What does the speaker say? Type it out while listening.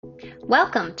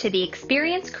Welcome to the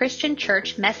Experience Christian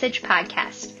Church Message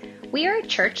Podcast. We are a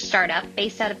church startup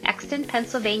based out of Exton,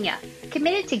 Pennsylvania,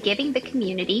 committed to giving the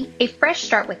community a fresh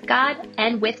start with God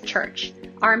and with church.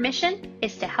 Our mission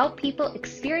is to help people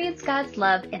experience God's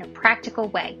love in a practical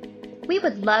way. We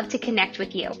would love to connect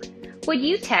with you. Would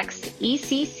you text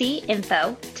ECC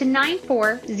info to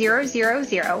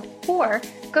 94000 or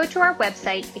go to our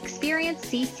website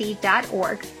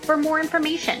experiencecc.org for more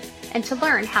information and to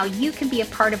learn how you can be a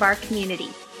part of our community.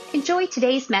 Enjoy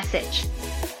today's message.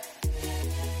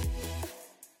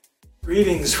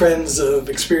 Greetings, friends of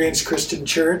Experience Christian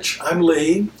Church. I'm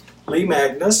Lee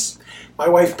Magnus. My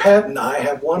wife Pat and I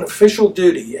have one official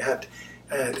duty at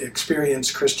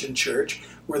Experience Christian Church.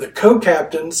 We're the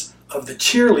co-captains of the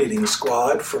cheerleading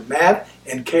squad for Matt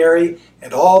and Carrie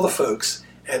and all the folks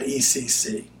at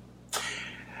ECC.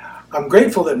 I'm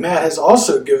grateful that Matt has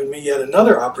also given me yet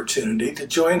another opportunity to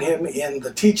join him in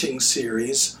the teaching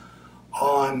series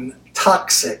on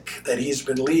toxic that he's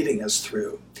been leading us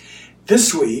through.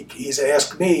 This week, he's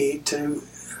asked me to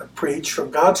preach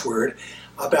from God's Word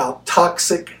about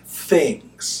toxic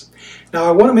things. Now,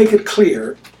 I want to make it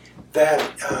clear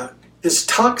that this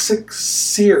toxic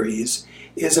series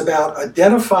is about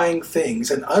identifying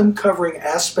things and uncovering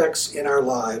aspects in our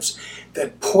lives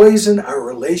that poison our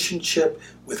relationship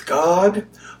with God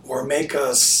or make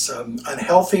us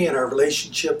unhealthy in our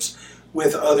relationships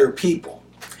with other people.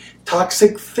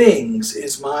 Toxic things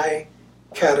is my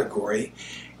category.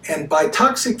 And by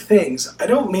toxic things, I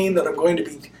don't mean that I'm going to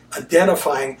be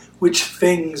identifying which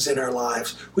things in our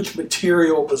lives, which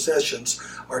material possessions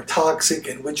are toxic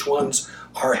and which ones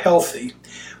are healthy.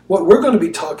 What we're going to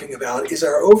be talking about is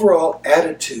our overall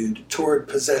attitude toward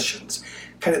possessions,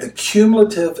 kind of the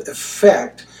cumulative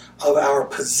effect of our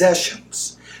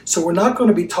possessions. So we're not going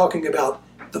to be talking about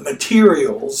the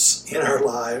materials in our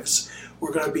lives.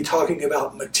 We're going to be talking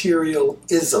about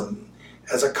materialism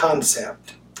as a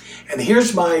concept. And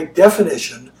here's my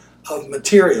definition of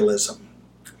materialism.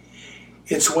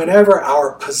 It's whenever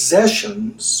our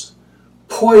possessions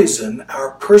poison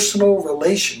our personal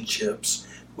relationships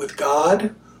with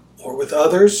God or with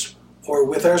others or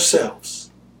with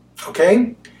ourselves.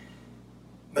 Okay?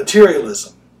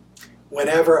 Materialism.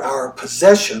 Whenever our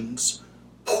possessions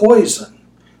poison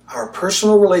our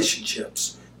personal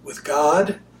relationships with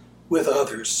God, with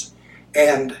others,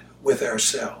 and with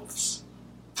ourselves.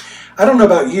 I don't know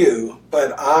about you,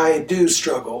 but I do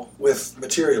struggle with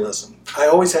materialism. I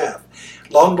always have.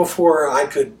 Long before I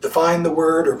could define the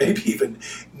word or maybe even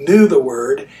knew the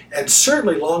word, and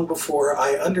certainly long before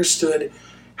I understood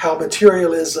how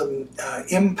materialism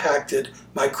impacted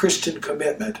my Christian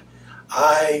commitment,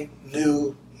 I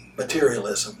knew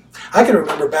materialism. I can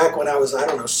remember back when I was,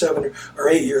 7 or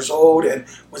 8 years old and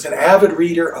was an avid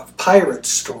reader of pirate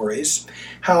stories,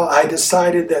 how I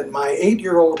decided that my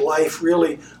 8-year-old life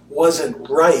really wasn't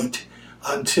right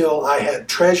until I had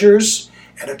treasures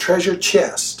and a treasure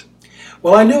chest.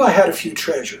 Well, I knew I had a few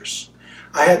treasures.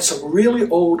 I had some really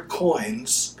old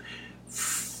coins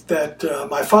that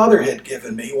my father had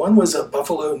given me. One was a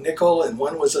buffalo nickel and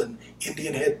one was an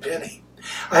Indian head penny.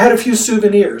 I had a few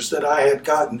souvenirs that I had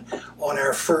gotten on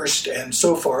our first and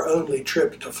so far only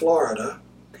trip to Florida.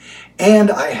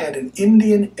 And I had an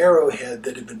Indian arrowhead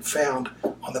that had been found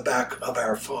on the back of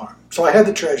our farm. So I had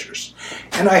the treasures.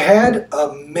 And I had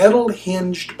a metal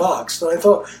hinged box that I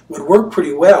thought would work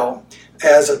pretty well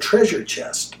as a treasure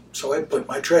chest. So I put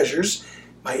my treasures,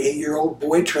 my 8-year-old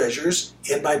boy treasures,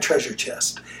 in my treasure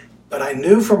chest. But I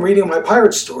knew from reading my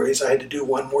pirate stories I had to do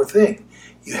one more thing.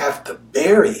 You have to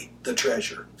bury the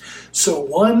treasure. So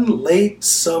one late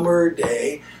summer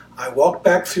day, I walked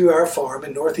back through our farm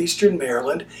in northeastern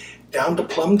Maryland, down to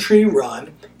Plumtree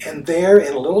Run, and there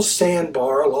in a little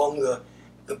sandbar along the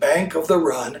bank of the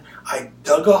run, I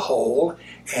dug a hole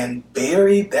and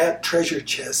buried that treasure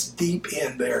chest deep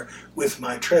in there with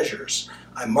my treasures.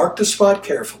 I marked the spot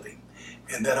carefully,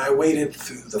 and then I waited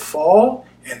through the fall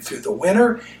and through the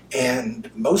winter and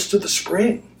most of the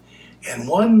spring. And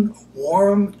one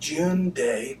warm June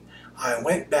day, I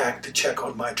went back to check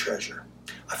on my treasure.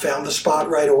 I found the spot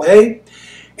right away,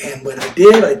 and when I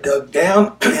did, I dug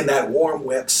down in that warm,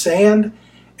 wet sand,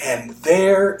 and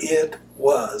there it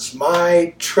was,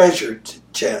 my treasure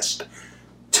chest,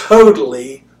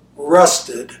 totally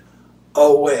rusted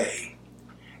away.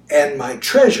 And my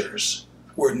treasures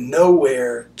were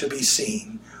nowhere to be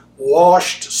seen,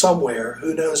 washed somewhere,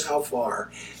 who knows how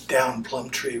far, down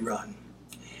Plumtree Run.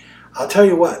 I'll tell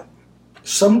you what,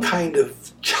 some kind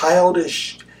of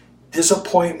childish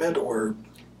disappointment or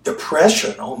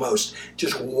depression almost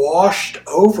just washed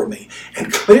over me.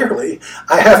 And clearly,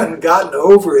 I haven't gotten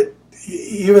over it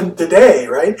even today,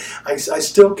 right? I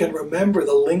still can remember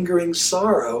the lingering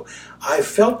sorrow I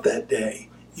felt that day.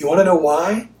 You want to know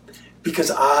why?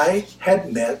 Because I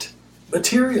had met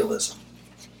materialism.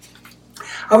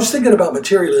 I was thinking about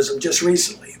materialism just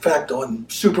recently. In fact, on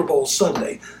Super Bowl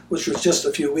Sunday, which was just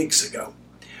a few weeks ago.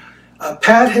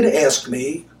 Pat had asked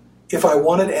me if I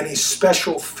wanted any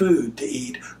special food to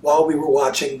eat while we were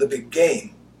watching the big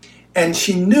game. And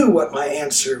she knew what my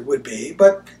answer would be,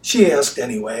 but she asked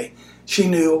anyway. She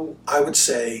knew I would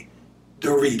say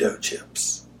Dorito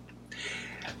chips.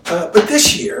 But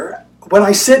this year, when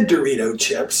I said Dorito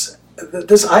chips,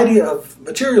 this idea of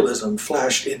materialism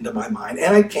flashed into my mind,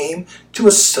 and I came to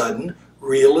a sudden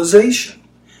realization.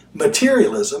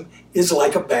 Materialism is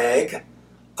like a bag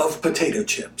of potato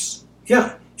chips.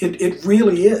 Yeah, it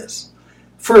really is.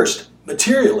 First,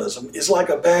 materialism is like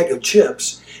a bag of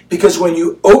chips because when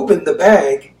you open the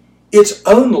bag, it's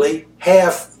only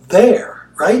half there,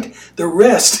 right? The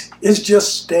rest is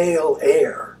just stale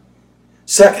air.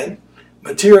 Second,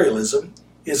 materialism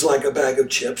is like a bag of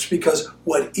chips because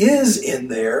what is in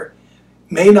there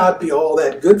may not be all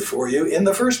that good for you in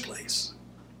the first place.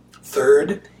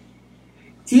 Third,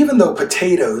 even though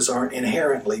potatoes aren't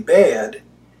inherently bad,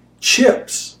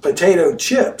 chips, potato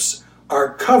chips,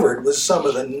 are covered with some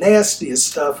of the nastiest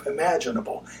stuff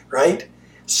imaginable, right?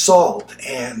 Salt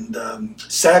and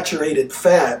saturated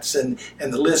fats, and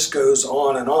the list goes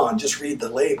on and on. Just read the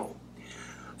label.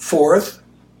 Fourth,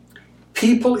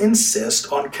 people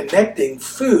insist on connecting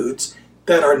foods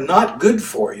that are not good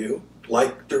for you,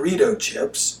 like Dorito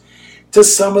chips, to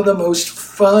some of the most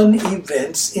fun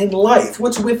events in life.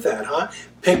 What's with that, huh?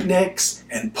 Picnics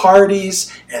and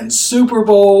parties and Super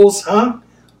Bowls, huh?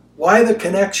 Why the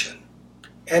connection?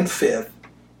 And fifth,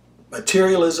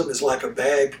 materialism is like a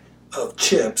bag of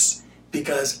chips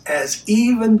because as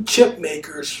even chip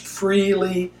makers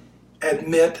freely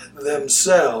admit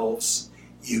themselves,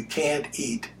 you can't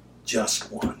eat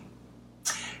just one.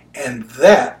 And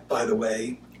that, by the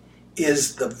way,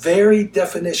 is the very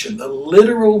definition, the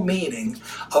literal meaning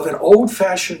of an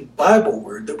old-fashioned Bible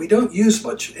word that we don't use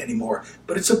much anymore,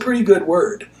 but it's a pretty good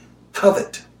word,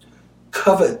 covet,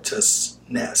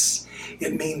 covetousness.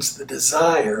 It means the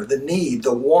desire, the need,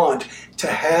 the want to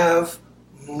have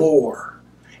more,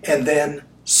 and then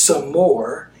some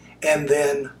more, and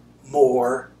then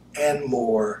more and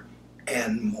more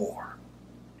and more.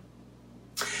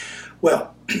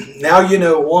 Well, now you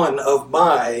know one of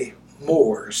my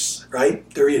mores, right?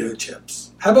 Dorito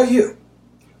chips. How about you?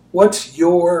 What's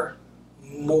your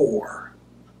more?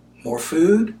 More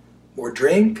food? More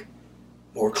drink?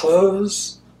 More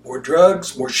clothes? More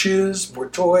drugs? More shoes? More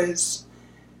toys?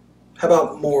 How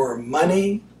about more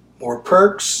money? More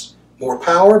perks? More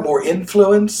power? More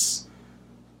influence?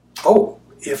 Oh,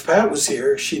 if Pat was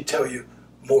here, she'd tell you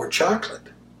more chocolate.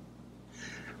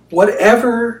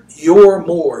 Whatever your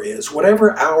more is,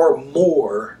 whatever our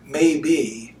more may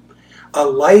be, a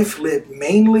life lived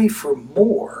mainly for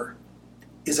more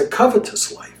is a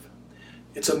covetous life.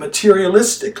 It's a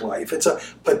materialistic life. It's a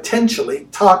potentially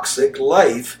toxic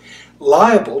life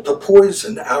liable to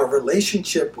poison our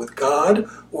relationship with God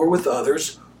or with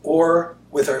others or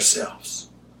with ourselves.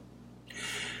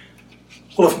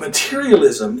 Well, if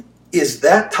materialism is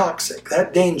that toxic,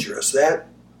 that dangerous, that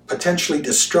potentially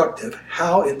destructive,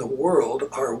 how in the world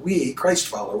are we, Christ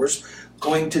followers,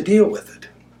 going to deal with it?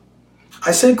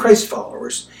 I say Christ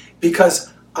followers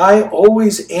because I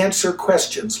always answer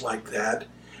questions like that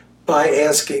by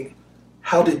asking,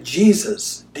 how did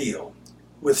Jesus deal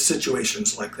with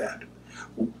situations like that?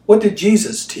 What did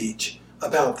Jesus teach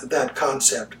about that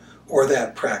concept or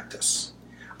that practice?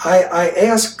 I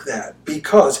ask that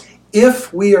because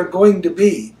if we are going to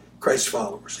be Christ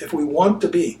followers, if we want to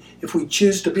be, if we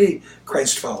choose to be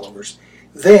Christ followers,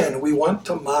 then we want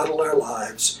to model our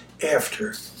lives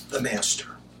after the Master.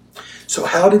 So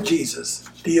how did Jesus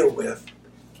deal with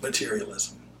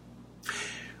materialism?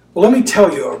 Well, let me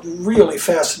tell you a really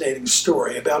fascinating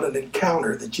story about an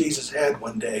encounter that Jesus had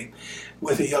one day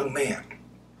with a young man.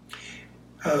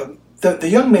 The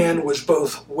young man was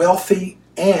both wealthy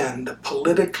and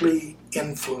politically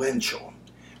influential.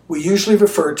 We usually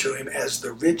refer to him as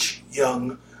the rich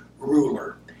young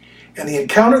ruler. And the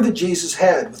encounter that Jesus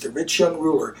had with the rich young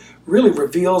ruler really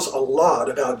reveals a lot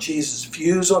about Jesus'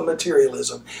 views on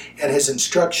materialism and his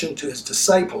instruction to his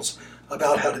disciples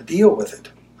about how to deal with it.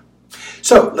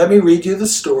 So let me read you the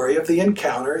story of the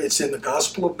encounter. It's in the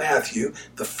Gospel of Matthew,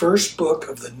 the first book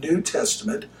of the New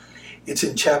Testament. It's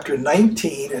in chapter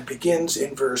 19 and begins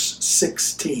in verse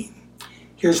 16.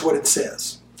 Here's what it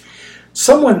says.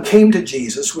 Someone came to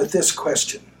Jesus with this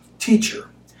question, "Teacher,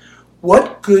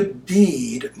 what good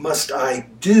deed must I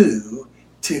do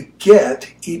to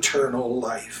get eternal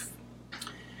life.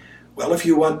 Well, if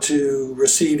you want to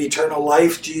receive eternal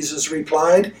life, Jesus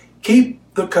replied, keep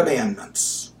the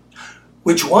commandments.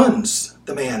 Which ones?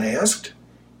 The man asked.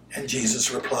 And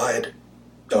Jesus replied,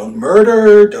 don't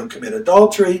murder, don't commit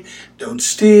adultery, don't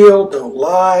steal, don't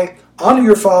lie, honor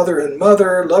your father and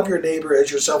mother, love your neighbor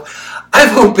as yourself.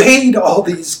 I've obeyed all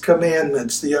these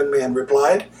commandments, the young man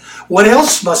replied. What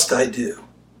else must I do?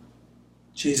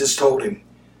 Jesus told him,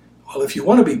 well, if you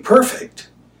want to be perfect,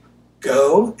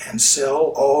 go and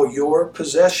sell all your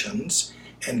possessions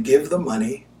and give the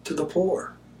money to the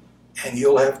poor, and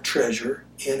you'll have treasure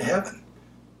in heaven.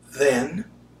 Then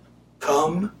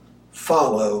come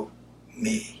follow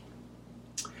me.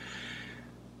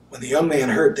 When the young man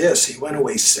heard this, he went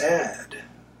away sad,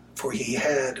 for he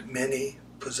had many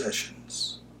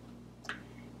possessions.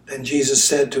 Then Jesus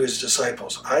said to his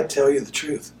disciples, I tell you the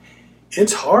truth,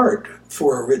 it's hard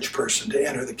for a rich person to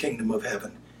enter the kingdom of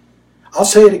heaven. I'll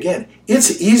say it again,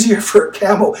 it's easier for a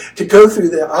camel to go through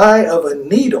the eye of a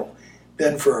needle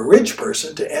than for a rich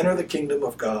person to enter the kingdom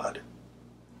of God.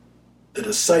 The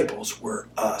disciples were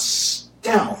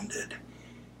astounded.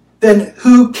 Then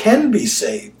who can be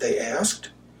saved? They asked.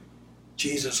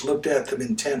 Jesus looked at them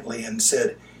intently and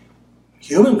said,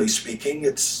 humanly speaking,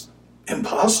 it's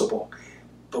impossible,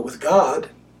 but with God,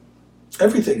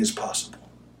 everything is possible.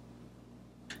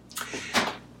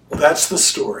 Well, that's the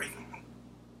story.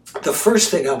 The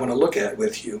first thing I want to look at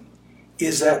with you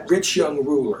is that rich young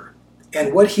ruler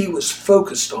and what he was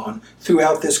focused on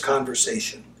throughout this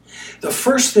conversation. The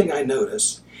first thing I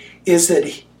notice is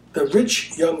that the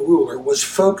rich young ruler was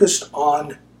focused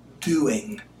on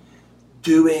doing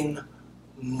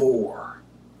more.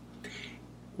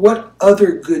 What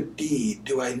other good deed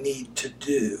do I need to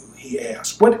do? He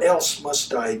asked. What else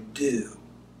must I do?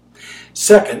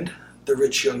 Second, the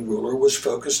rich young ruler was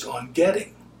focused on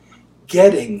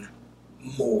getting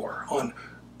more, on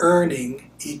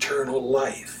earning eternal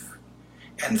life.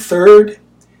 And third,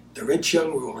 the rich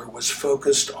young ruler was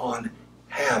focused on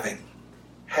having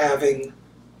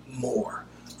more,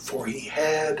 for he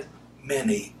had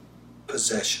many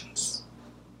possessions.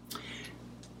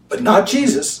 But not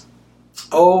Jesus.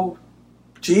 Oh,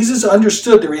 Jesus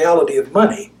understood the reality of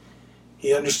money.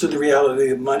 He understood the reality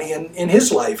of money in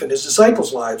his life, and his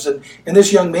disciples' lives, and in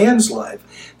this young man's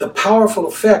life. The powerful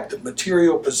effect of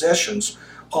material possessions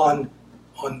on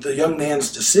the young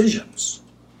man's decisions.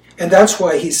 And that's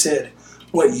why he said,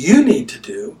 what you need to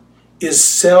do is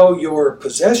sell your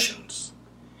possessions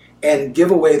and give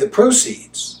away the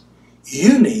proceeds.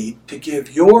 You need to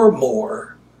give your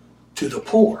more to the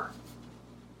poor.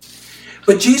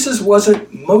 But Jesus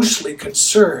wasn't mostly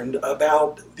concerned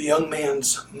about the young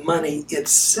man's money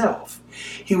itself.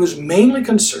 He was mainly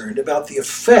concerned about the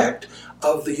effect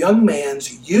of the young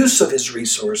man's use of his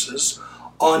resources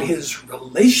on his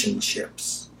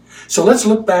relationships. So let's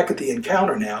look back at the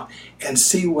encounter now and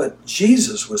see what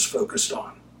Jesus was focused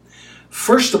on.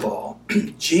 First of all,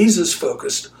 Jesus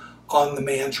focused on the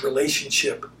man's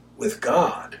relationship with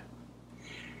God.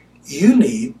 You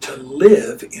need to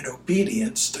live in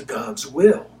obedience to God's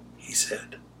will, he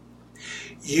said.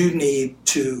 You need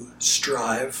to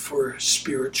strive for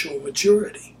spiritual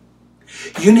maturity.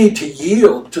 You need to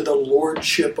yield to the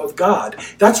lordship of God.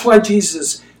 That's why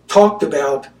Jesus talked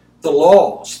about the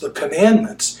laws, the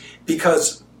commandments,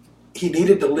 because he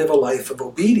needed to live a life of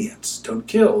obedience. Don't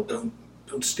kill,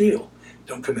 don't steal,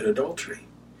 don't commit adultery.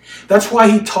 That's why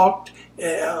he talked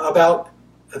about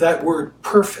that word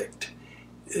perfect.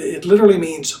 It literally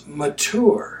means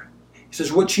mature. He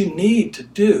says what you need to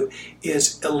do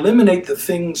is eliminate the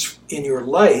things in your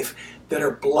life that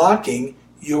are blocking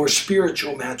your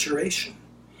spiritual maturation.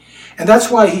 And that's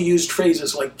why he used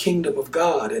phrases like kingdom of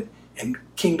God and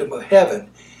kingdom of heaven,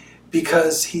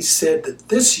 because he said that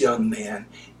this young man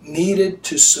needed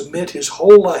to submit his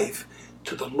whole life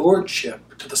to the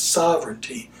lordship, to the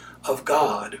sovereignty of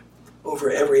God over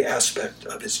every aspect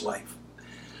of his life.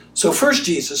 So first,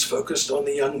 Jesus focused on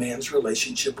the young man's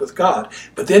relationship with God,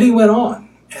 but then he went on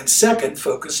and second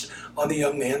focused on the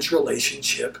young man's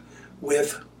relationship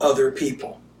with other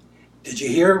people. Did you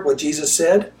hear what Jesus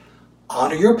said?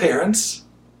 Honor your parents,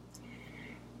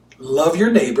 love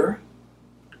your neighbor,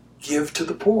 give to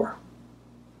the poor.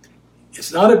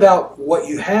 It's not about what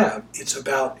you have, it's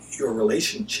about your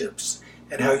relationships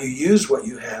and how you use what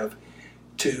you have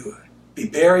to be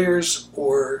barriers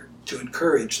or to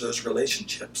encourage those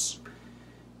relationships.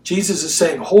 Jesus is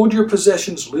saying, hold your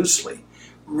possessions loosely,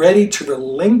 ready to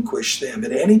relinquish them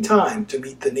at any time to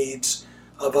meet the needs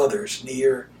of others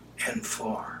near and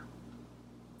far.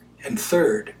 And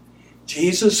third,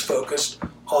 Jesus focused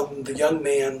on the young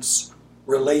man's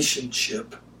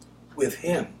relationship with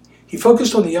him. He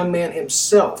focused on the young man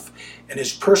himself and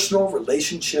his personal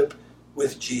relationship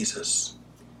with Jesus.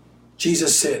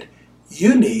 Jesus said,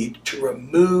 you need to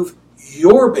remove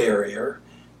your barrier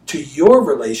to your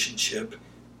relationship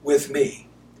with me,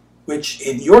 which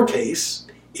in your case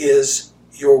is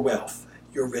your wealth,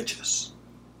 your riches.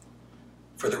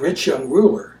 For the rich young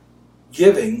ruler,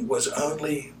 giving was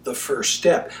only the first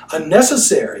step, a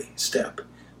necessary step,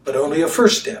 but only a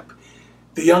first step.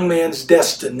 The young man's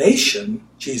destination,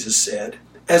 Jesus said,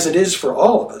 as it is for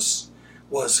all of us,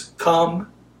 was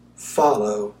come,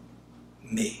 follow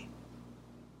me.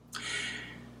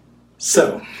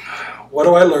 So, what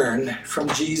do I learn from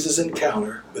Jesus'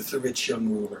 encounter with the rich young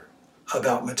ruler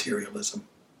about materialism?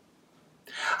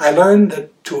 I learned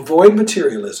that to avoid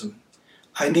materialism,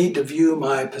 I need to view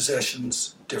my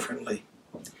possessions differently.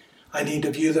 I need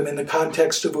to view them in the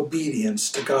context of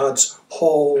obedience to God's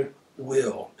whole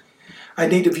will. I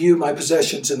need to view my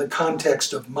possessions in the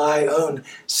context of my own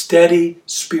steady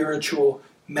spiritual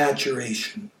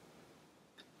maturation.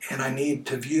 And I need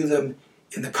to view them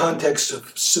in the context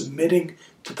of submitting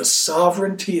to the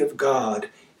sovereignty of God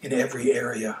in every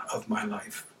area of my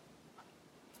life.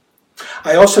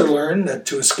 I also learned that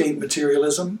to escape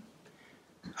materialism,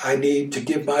 I need to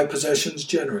give my possessions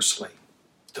generously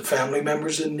to family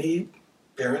members in need,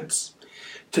 parents,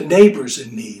 to neighbors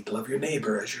in need, love your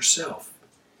neighbor as yourself,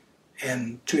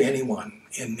 and to anyone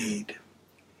in need,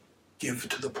 give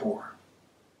to the poor.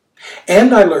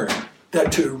 And I learned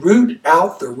that to root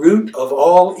out the root of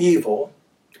all evil,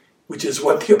 which is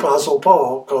what the Apostle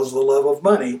Paul calls the love of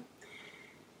money,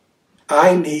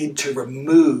 I need to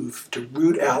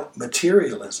root out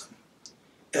materialism,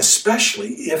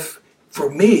 especially if, for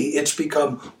me, it's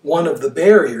become one of the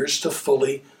barriers to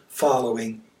fully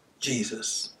following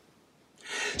Jesus.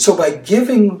 So by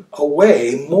giving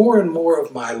away more and more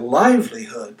of my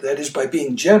livelihood, that is by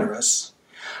being generous,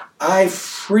 I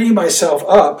free myself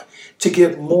up to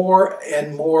give more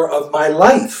and more of my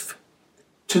life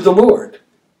to the Lord,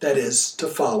 that is to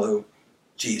follow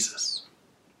Jesus.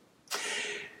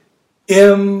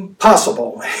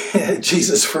 Impossible,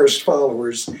 Jesus' first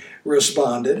followers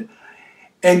responded.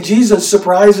 And Jesus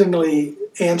surprisingly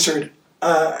answered,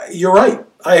 you're right,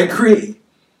 I agree.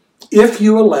 If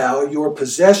you allow your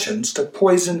possessions to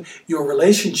poison your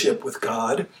relationship with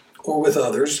God or with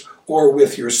others or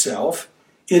with yourself,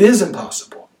 it is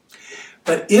impossible.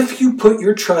 But if you put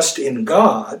your trust in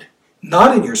God,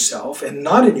 not in yourself and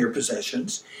not in your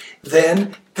possessions,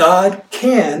 then God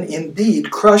can indeed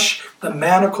crush the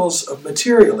manacles of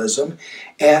materialism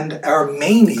and our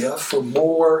mania for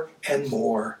more and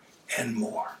more and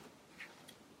more.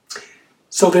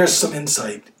 So there's some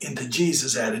insight into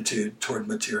Jesus' attitude toward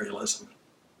materialism.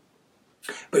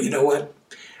 But you know what?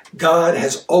 God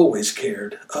has always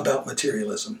cared about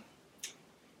materialism.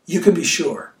 You can be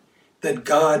sure that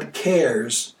God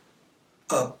cares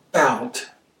about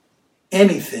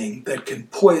anything that can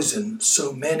poison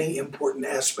so many important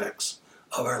aspects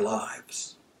of our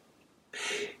lives.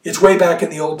 It's way back in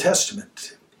the Old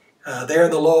Testament. There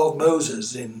in the law of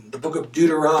Moses, in the book of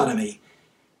Deuteronomy,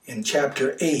 in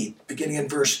chapter 8, beginning in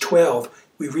verse 12,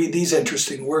 we read these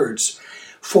interesting words.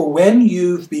 For when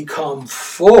you've become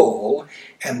full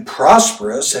and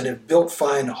prosperous and have built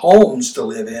fine homes to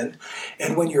live in,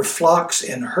 and when your flocks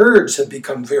and herds have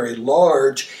become very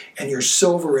large, and your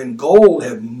silver and gold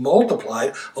have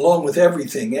multiplied along with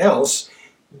everything else,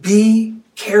 be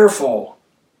careful.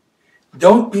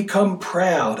 Don't become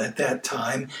proud at that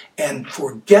time and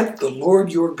forget the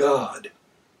Lord your God.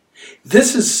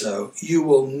 This is so you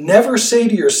will never say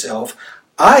to yourself,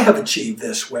 I have achieved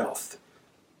this wealth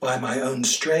by my own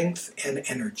strength and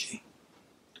energy.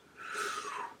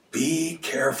 Be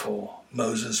careful,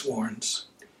 Moses warns.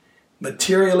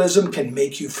 Materialism can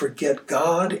make you forget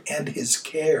God and his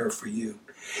care for you.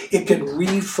 It can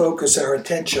refocus our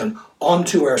attention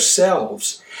onto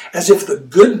ourselves, as if the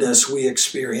goodness we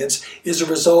experience is a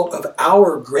result of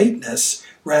our greatness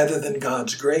rather than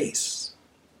God's grace.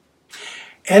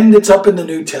 And it's up in the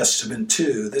New Testament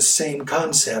too, this same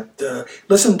concept.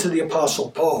 Listen to the Apostle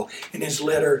Paul in his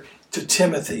letter to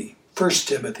Timothy, 1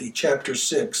 Timothy chapter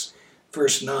 6,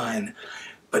 verse 9.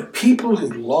 But people who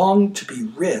long to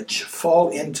be rich fall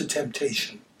into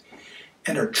temptation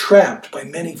and are trapped by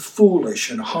many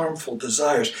foolish and harmful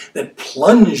desires that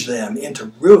plunge them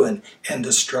into ruin and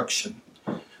destruction.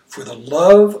 For the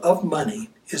love of money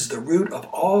is the root of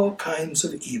all kinds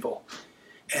of evil,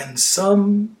 and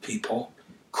some people,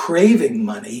 craving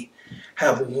money,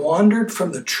 have wandered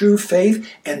from the true faith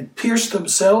and pierced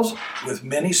themselves with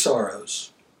many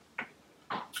sorrows.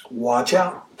 Watch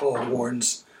out, Paul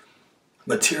warns.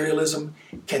 Materialism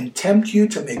can tempt you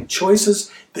to make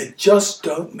choices that just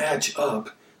don't match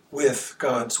up with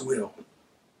God's will.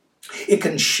 It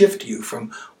can shift you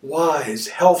from wise,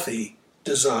 healthy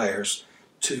desires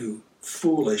to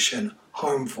foolish and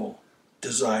harmful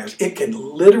desires. It can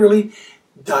literally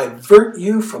divert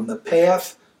you from the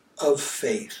path of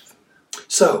faith.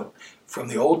 So, from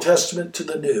the Old Testament to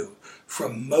the New,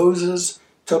 from Moses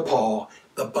to Paul,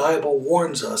 the Bible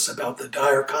warns us about the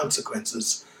dire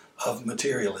consequences of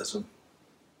materialism.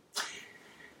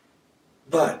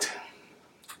 But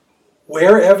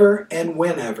wherever and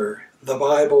whenever the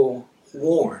Bible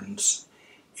warns,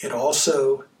 it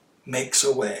also makes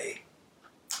a way.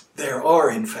 There are,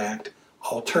 in fact,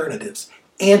 alternatives,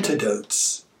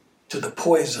 antidotes to the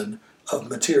poison of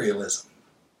materialism.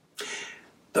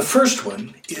 The first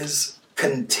one is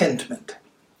contentment.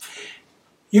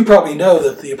 You probably know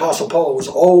that the Apostle Paul was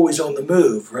always on the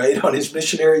move, right, on his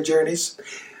missionary journeys.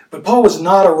 But Paul was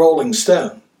not a Rolling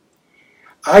Stone.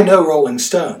 I know Rolling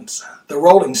Stones. The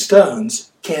Rolling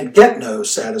Stones can't get no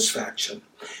satisfaction.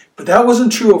 But that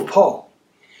wasn't true of Paul.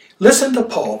 Listen to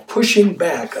Paul pushing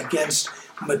back against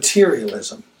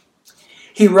materialism.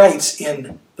 He writes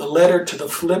in the letter to the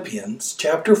Philippians,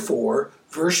 chapter 4,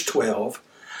 verse 12,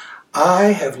 I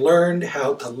have learned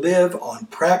how to live on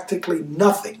practically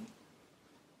nothing,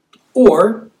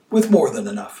 or with more than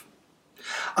enough.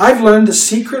 I've learned the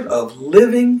secret of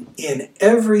living in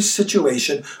every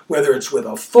situation, whether it's with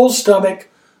a full stomach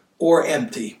or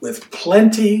empty, with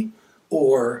plenty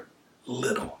or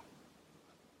little.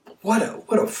 What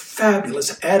a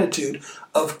fabulous attitude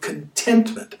of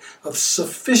contentment, of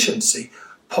sufficiency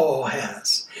Paul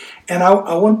has. And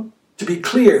I want to be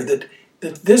clear that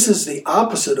this is the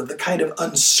opposite of the kind of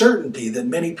uncertainty that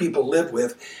many people live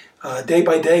with day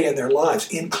by day in their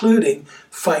lives, including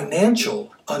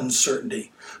financial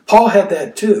uncertainty. Paul had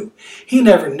that too. He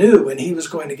never knew when he was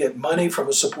going to get money from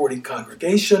a supporting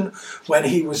congregation, when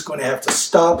he was going to have to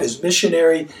stop his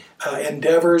missionary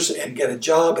endeavors and get a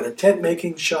job at a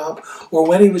tent-making shop, or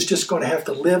when he was just going to have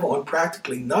to live on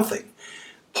practically nothing.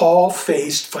 Paul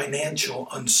faced financial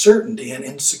uncertainty and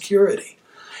insecurity.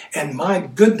 And my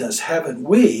goodness, haven't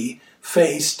we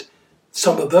faced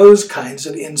some of those kinds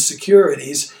of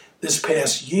insecurities this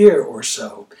past year or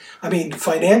so? I mean,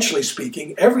 financially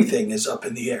speaking, everything is up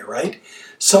in the air, right?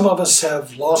 Some of us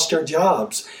have lost our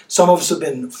jobs. Some of us have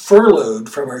been furloughed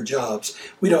from our jobs.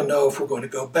 We don't know if we're going to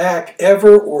go back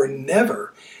ever or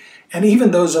never. And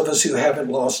even those of us who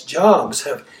haven't lost jobs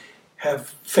have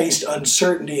faced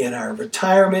uncertainty in our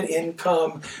retirement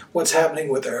income, what's happening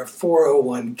with our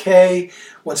 401k,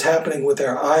 what's happening with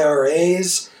our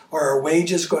IRAs. Are our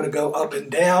wages going to go up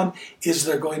and down? Is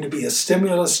there going to be a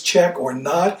stimulus check or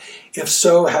not? If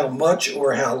so, how much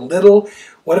or how little?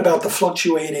 What about the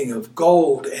fluctuating of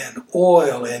gold and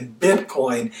oil and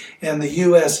Bitcoin and the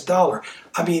US dollar?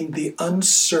 I mean, the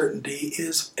uncertainty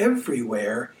is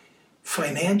everywhere,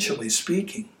 financially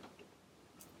speaking.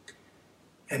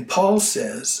 And Paul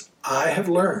says, I have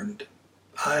learned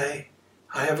how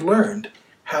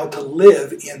to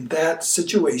live in that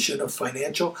situation of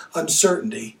financial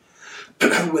uncertainty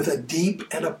with a deep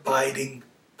and abiding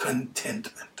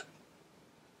contentment.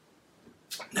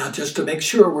 Now, just to make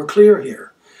sure we're clear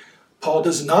here, Paul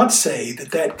does not say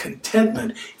that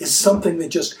contentment is something that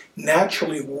just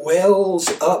naturally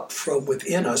wells up from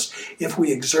within us if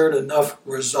we exert enough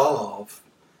resolve.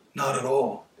 Not at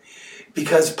all.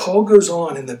 Because Paul goes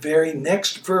on in the very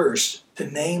next verse to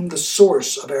name the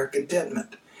source of our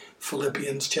contentment.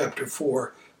 Philippians chapter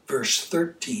 4, verse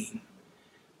 13,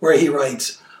 where he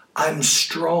writes, I'm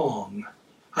strong.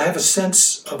 I have a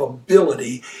sense of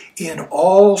ability in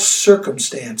all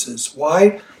circumstances.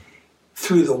 Why?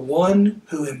 Through the one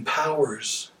who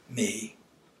empowers me.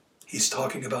 He's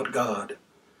talking about God.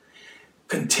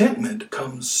 Contentment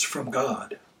comes from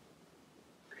God.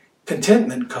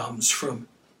 Contentment comes from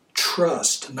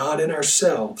trust, not in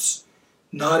ourselves,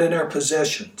 not in our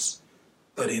possessions,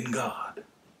 but in God.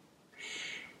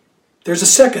 There's a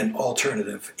second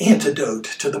alternative, antidote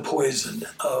to the poison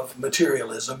of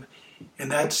materialism,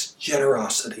 and that's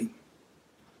generosity.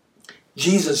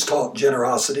 Jesus taught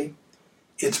generosity.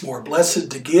 It's more blessed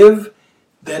to give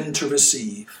than to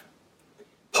receive.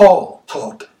 Paul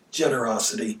taught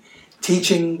generosity,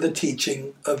 teaching the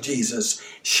teaching of Jesus,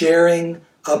 sharing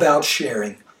about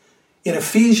sharing. In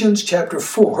Ephesians chapter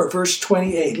 4, verse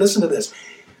 28, listen to this.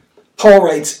 Paul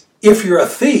writes, if you're a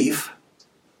thief,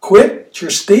 quit your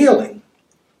stealing.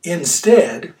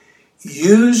 Instead,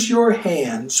 use your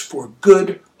hands for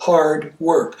good, hard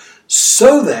work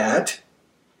so that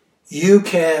you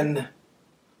can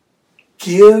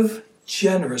give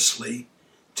generously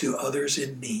to others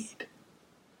in need.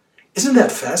 Isn't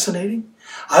that fascinating?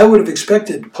 I would have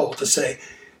expected Paul to say,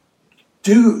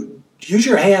 use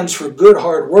your hands for good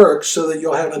hard work so that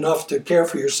you'll have enough to care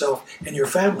for yourself and your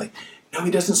family. No,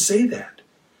 he doesn't say that.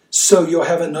 So you'll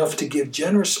have enough to give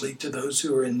generously to those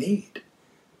who are in need.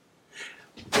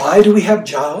 Why do we have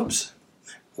jobs?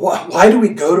 Why do we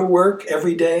go to work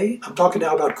every day? I'm talking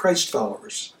now about Christ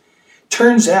followers.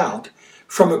 Turns out,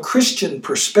 from a Christian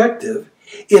perspective,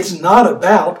 it's not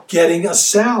about getting a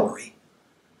salary.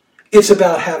 It's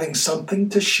about having something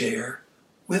to share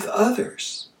with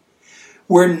others.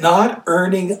 We're not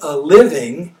earning a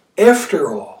living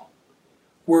after all.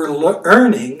 We're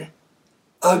earning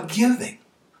a giving.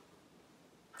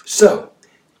 So,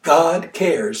 God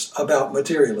cares about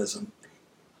materialism.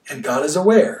 And God is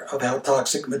aware of how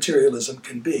toxic materialism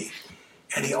can be.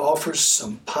 And he offers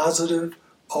some positive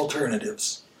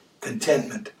alternatives: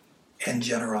 contentment and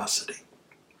generosity.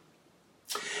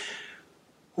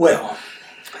 Well,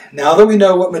 now that we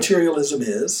know what materialism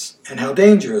is and how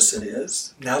dangerous it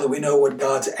is, now that we know what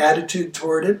God's attitude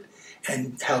toward it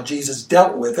and how Jesus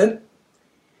dealt with it,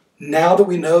 now that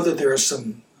we know that there are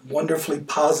some wonderfully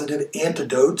positive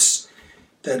antidotes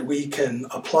that we can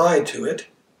apply to it,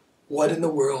 what in the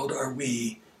world are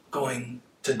we going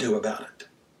to do about it?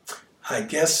 I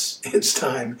guess it's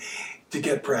time to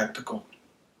get practical.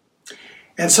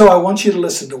 And so I want you to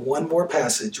listen to one more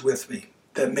passage with me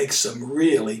that makes some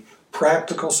really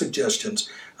practical suggestions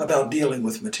about dealing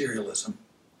with materialism.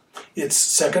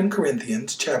 It's 2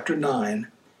 Corinthians chapter 9,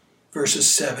 verses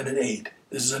 7 and 8.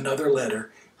 This is another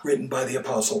letter written by the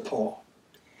Apostle Paul.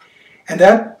 And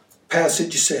that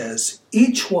passage says,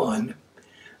 "Each one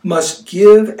must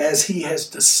give as he has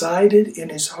decided in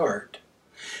his heart,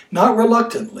 not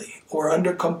reluctantly or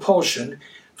under compulsion,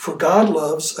 for God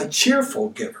loves a cheerful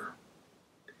giver.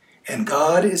 And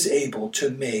God is able to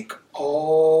make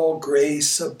all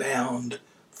grace abound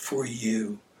for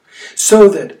you, so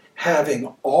that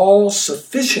having all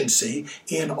sufficiency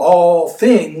in all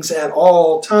things at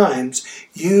all times,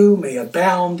 you may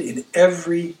abound in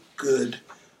every good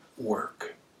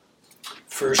work."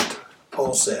 First,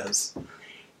 Paul says,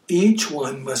 each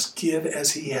one must give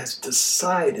as he has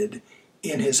decided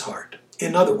in his heart.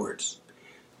 In other words,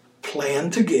 plan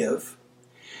to give,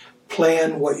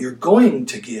 plan what you're going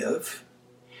to give,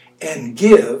 and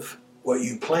give what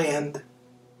you planned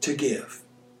to give.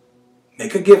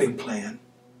 Make a giving plan,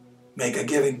 make a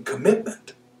giving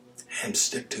commitment, and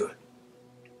stick to it.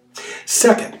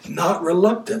 Second, not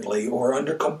reluctantly or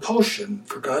under compulsion,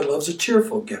 for God loves a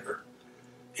cheerful giver.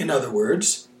 In other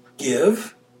words,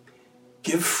 give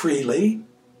freely,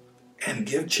 and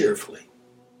give cheerfully.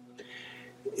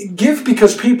 Give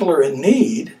because people are in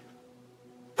need,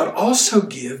 but also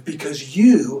give because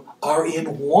you are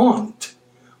in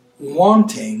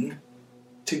wanting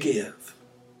to give.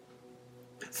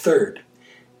 Third,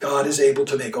 God is able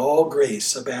to make all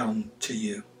grace abound to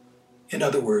you. In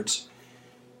other words,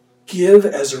 give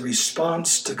as a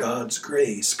response to God's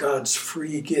grace, God's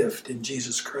free gift in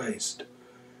Jesus Christ.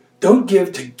 Don't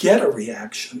give to get a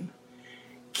reaction.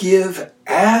 Give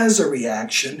as a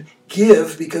reaction.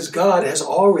 Give because God has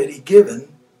already given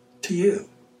to you.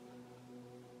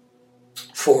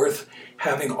 Fourth,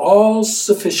 having all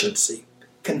sufficiency,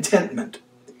 contentment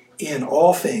in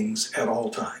all things at all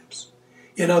times.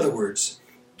 In other words,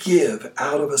 give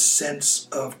out of a sense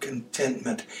of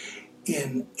contentment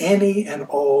in any and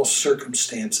all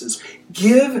circumstances.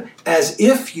 Give as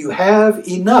if you have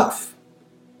enough,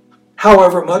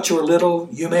 however much or little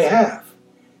you may have.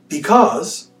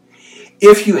 Because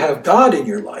if you have God in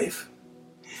your life,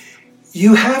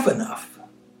 you have enough.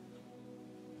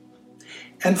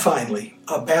 And finally,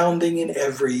 abounding in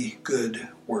every good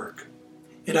work.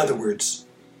 In other words,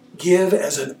 give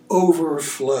as an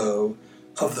overflow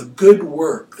of the good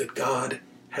work that God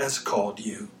has called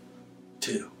you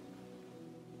to.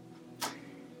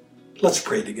 Let's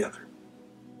pray together.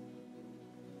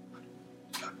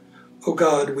 Oh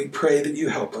God, we pray that you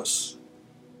help us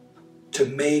to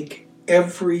make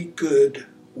every good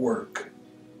work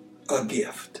a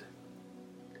gift,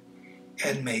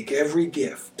 and make every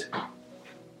gift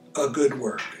a good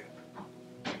work.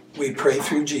 We pray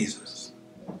through Jesus.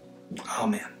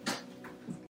 Amen.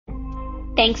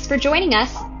 Thanks for joining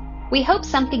us. We hope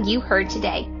something you heard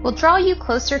today will draw you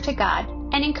closer to God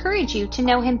and encourage you to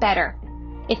know Him better.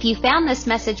 If you found this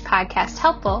message podcast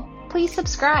helpful, please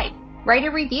subscribe, write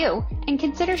a review, and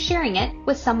consider sharing it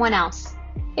with someone else.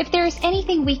 If there is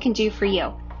anything we can do for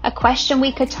you, a question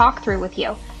we could talk through with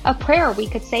you, a prayer we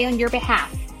could say on your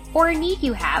behalf, or a need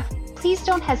you have, please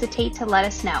don't hesitate to let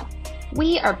us know.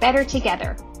 We are better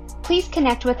together. Please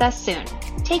connect with us soon.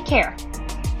 Take care.